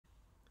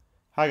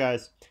Hi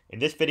guys, in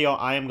this video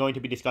I am going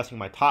to be discussing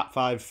my top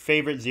 5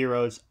 favorite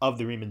zeros of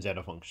the Riemann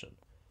Zeta function.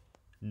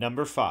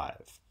 Number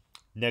 5,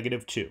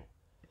 -2.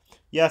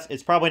 Yes,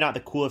 it's probably not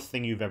the coolest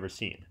thing you've ever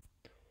seen.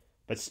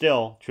 But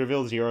still,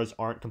 trivial zeros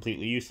aren't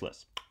completely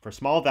useless. For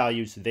small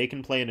values, they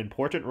can play an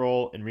important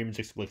role in Riemann's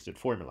explicit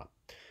formula.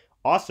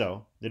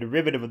 Also, the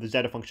derivative of the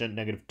zeta function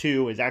at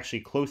 -2 is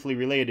actually closely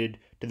related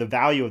to the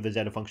value of the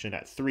zeta function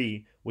at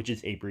 3, which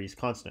is Apéry's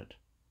constant.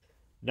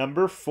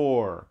 Number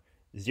 4,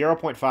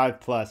 0.5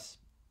 plus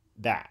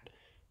that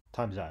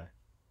times I.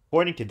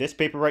 According to this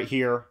paper right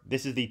here,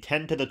 this is the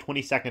 10 to the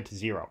 22nd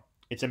zero.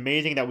 It's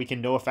amazing that we can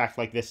know a fact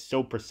like this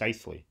so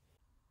precisely.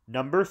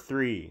 Number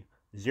 3,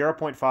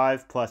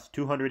 0.5 plus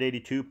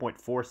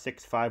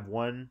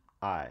 282.4651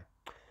 I.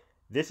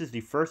 This is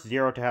the first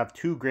zero to have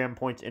 2 gram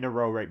points in a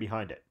row right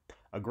behind it.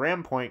 A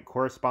gram point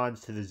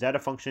corresponds to the zeta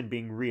function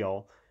being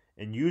real,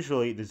 and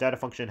usually the zeta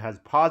function has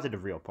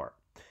positive real part.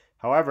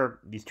 However,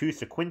 these two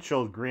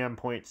sequential gram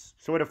points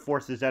sort of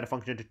force the zeta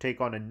function to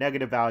take on a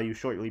negative value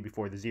shortly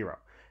before the zero.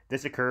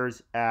 This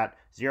occurs at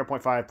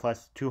 0.5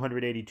 plus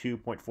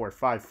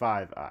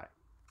 282.455 I.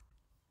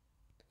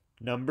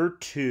 Number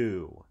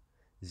 2,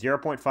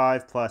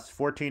 0.5 plus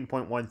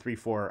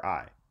 14.134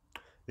 I.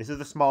 This is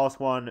the smallest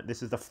one.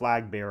 This is the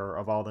flag bearer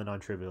of all the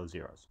non-trivial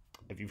zeros.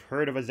 If you've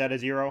heard of a zeta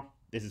zero,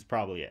 this is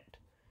probably it.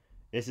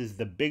 This is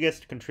the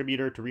biggest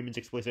contributor to Riemann's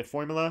explicit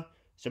formula,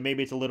 so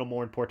maybe it's a little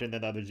more important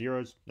than the other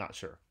zeros, not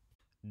sure.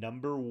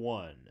 Number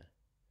 1,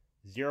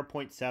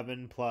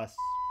 0.7 plus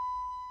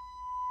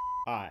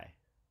I.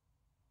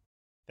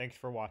 Thanks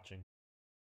for watching.